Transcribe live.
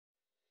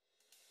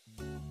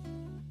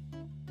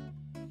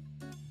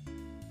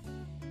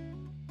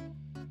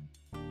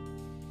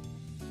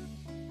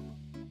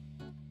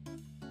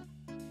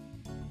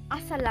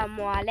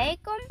Assalamu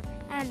alaikum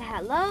and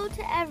hello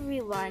to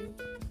everyone.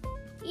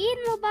 Eid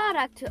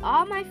Mubarak to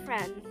all my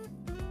friends.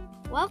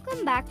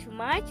 Welcome back to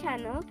my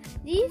channel,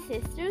 These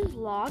Sisters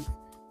Vlogs,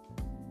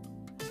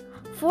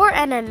 for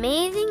an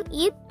amazing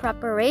Eid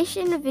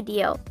preparation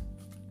video.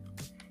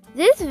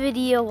 This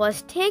video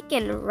was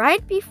taken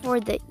right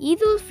before the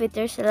Eid-ul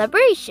fitar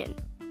celebration.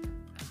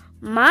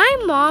 My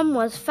mom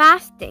was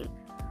fasting,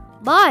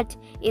 but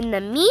in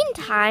the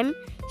meantime,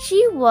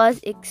 she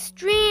was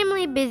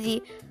extremely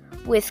busy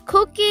with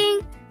cooking,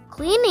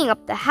 cleaning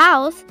up the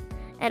house,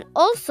 and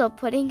also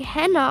putting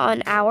henna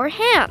on our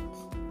hands.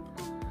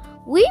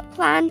 We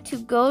planned to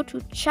go to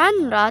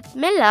Chandrat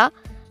Mela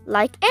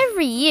like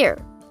every year,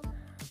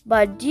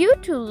 but due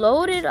to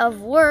loaded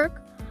of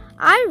work,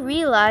 I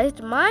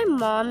realized my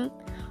mom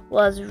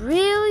was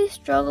really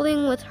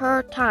struggling with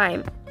her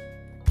time.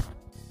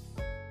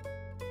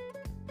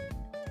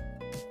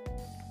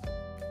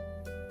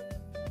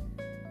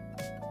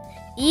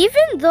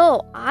 Even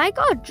though I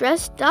got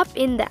dressed up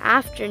in the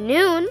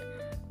afternoon,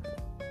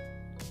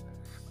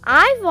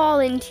 I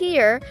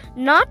volunteered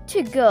not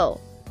to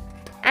go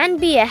and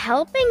be a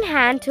helping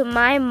hand to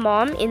my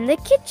mom in the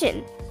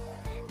kitchen.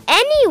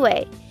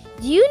 Anyway,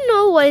 do you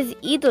know what is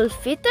Eid-ul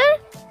fitar?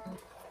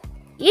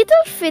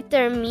 Eid-ul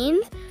fitar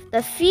means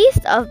the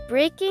feast of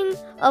breaking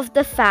of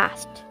the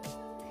fast.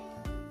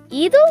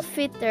 Eid-ul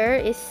fitar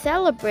is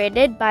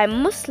celebrated by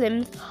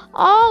Muslims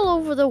all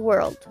over the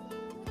world.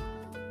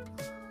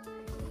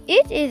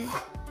 It is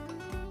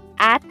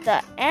at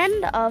the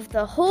end of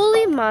the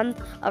holy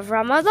month of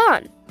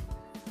Ramadan,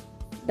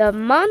 the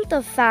month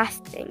of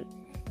fasting.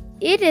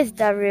 It is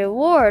the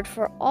reward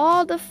for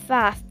all the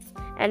fasts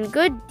and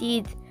good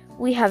deeds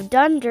we have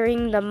done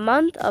during the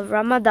month of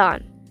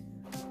Ramadan.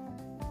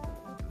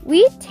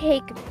 We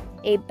take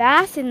a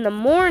bath in the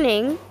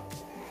morning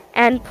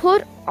and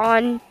put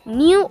on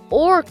new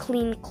or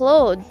clean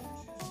clothes.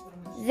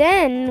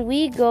 Then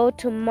we go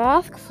to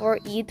mosque for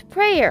Eid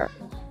prayer.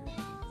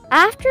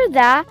 After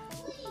that,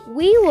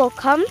 we will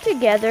come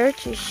together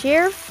to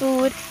share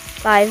food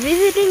by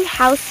visiting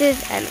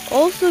houses and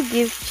also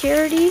give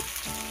charity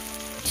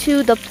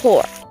to the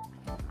poor.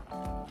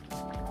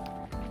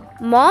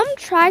 Mom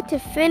tried to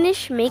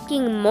finish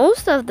making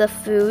most of the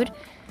food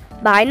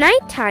by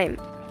nighttime.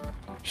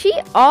 She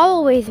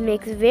always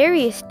makes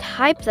various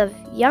types of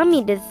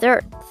yummy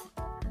desserts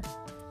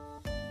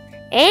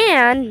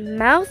and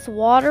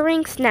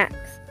mouth-watering snacks.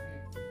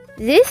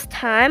 This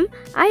time,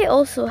 I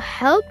also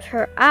helped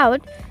her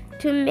out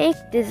to make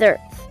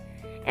desserts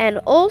and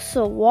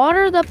also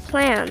water the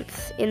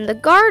plants in the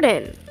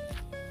garden.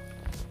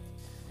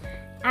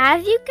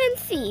 As you can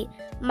see,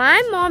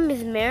 my mom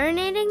is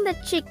marinating the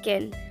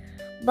chicken,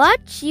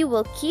 but she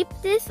will keep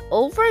this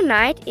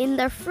overnight in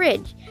the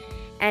fridge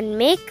and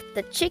make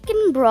the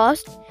chicken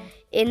broth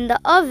in the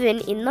oven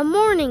in the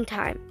morning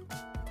time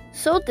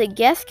so the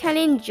guests can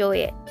enjoy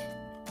it.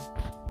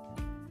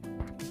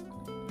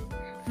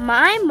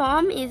 My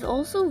mom is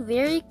also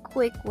very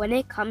quick when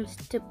it comes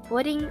to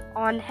putting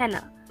on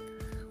henna.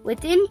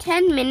 Within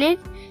 10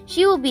 minutes,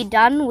 she will be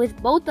done with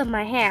both of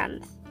my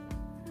hands.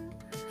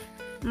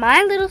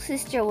 My little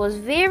sister was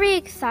very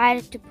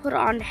excited to put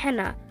on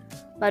henna,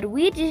 but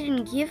we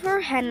didn't give her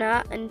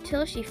henna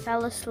until she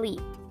fell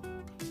asleep.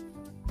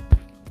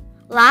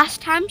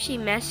 Last time she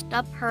messed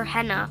up her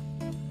henna.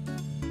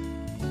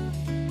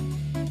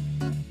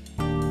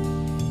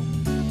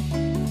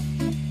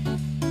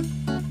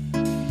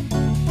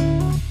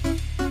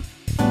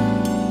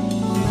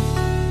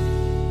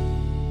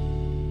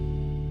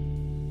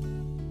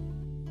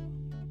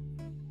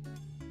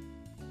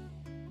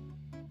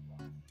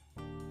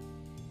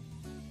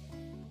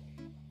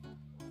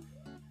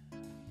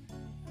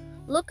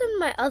 Look at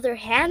my other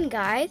hand,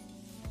 guys.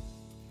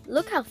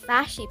 Look how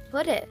fast she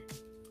put it.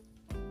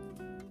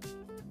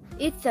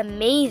 It's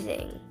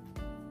amazing.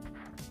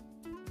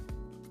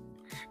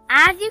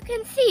 As you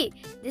can see,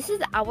 this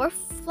is our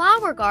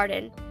flower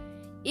garden.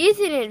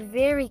 Isn't it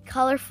very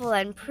colorful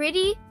and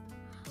pretty?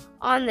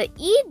 On the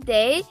Eid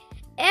day,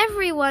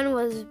 everyone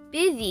was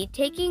busy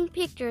taking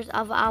pictures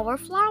of our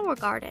flower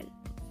garden.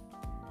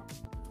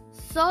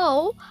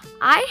 So,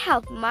 I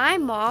helped my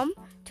mom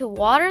to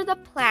water the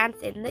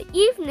plants in the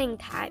evening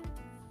time.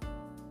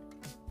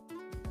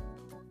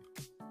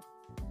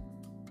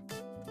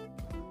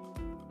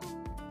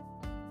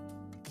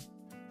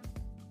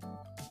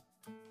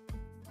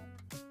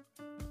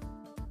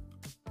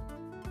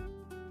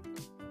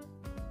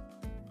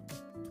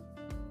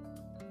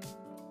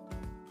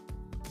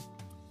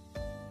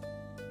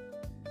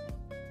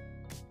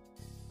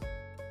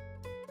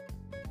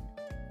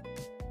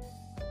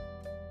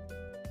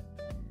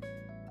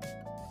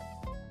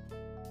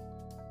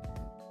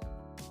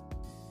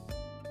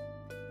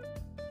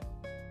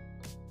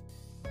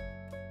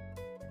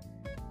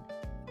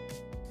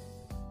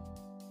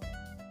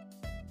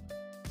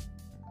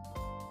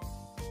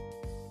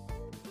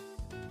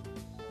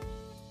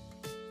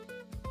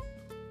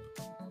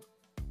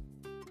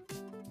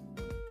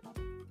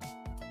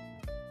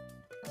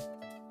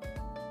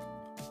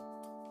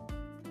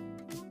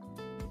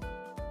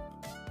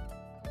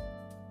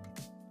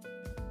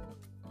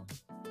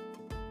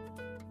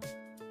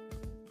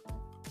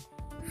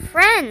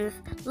 Friends,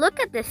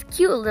 look at this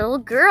cute little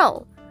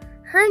girl.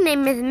 Her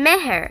name is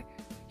Meher.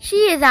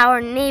 She is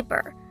our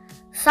neighbor.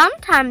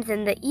 Sometimes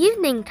in the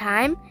evening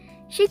time,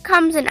 she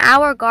comes in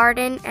our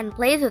garden and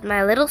plays with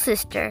my little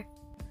sister.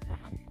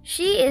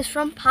 She is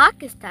from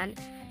Pakistan.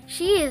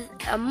 She is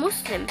a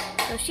Muslim,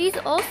 so she's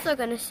also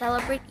going to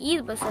celebrate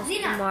Eid with us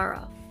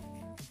tomorrow.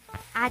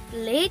 At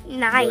late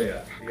night,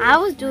 I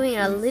was doing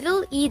a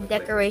little Eid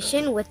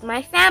decoration with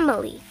my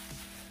family.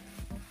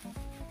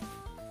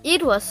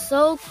 It was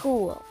so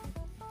cool.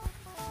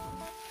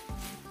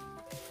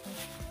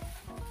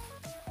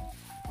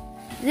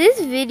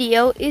 This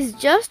video is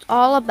just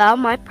all about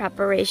my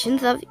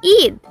preparations of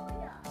Eid.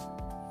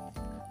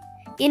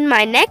 In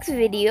my next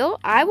video,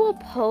 I will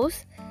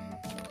post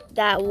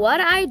that what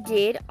I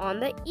did on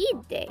the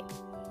Eid day.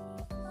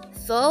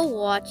 So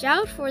watch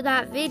out for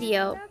that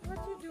video.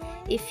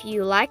 If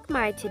you like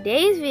my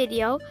today's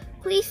video,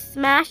 please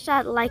smash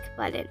that like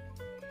button.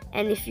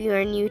 And if you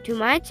are new to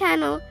my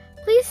channel,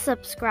 please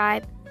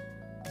subscribe.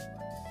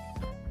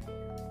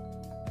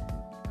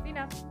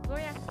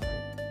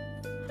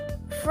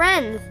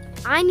 Friends,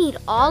 I need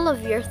all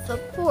of your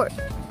support.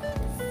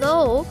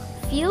 So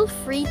feel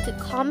free to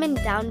comment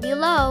down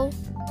below.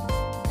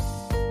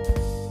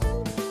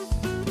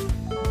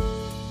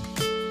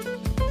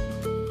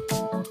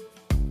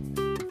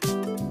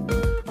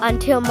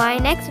 Until my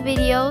next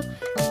video,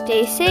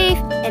 stay safe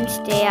and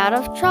stay out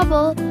of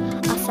trouble.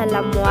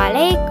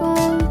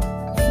 Assalamualaikum.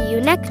 See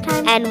you next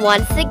time. And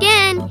once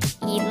again,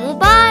 Eid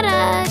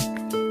Mubarak.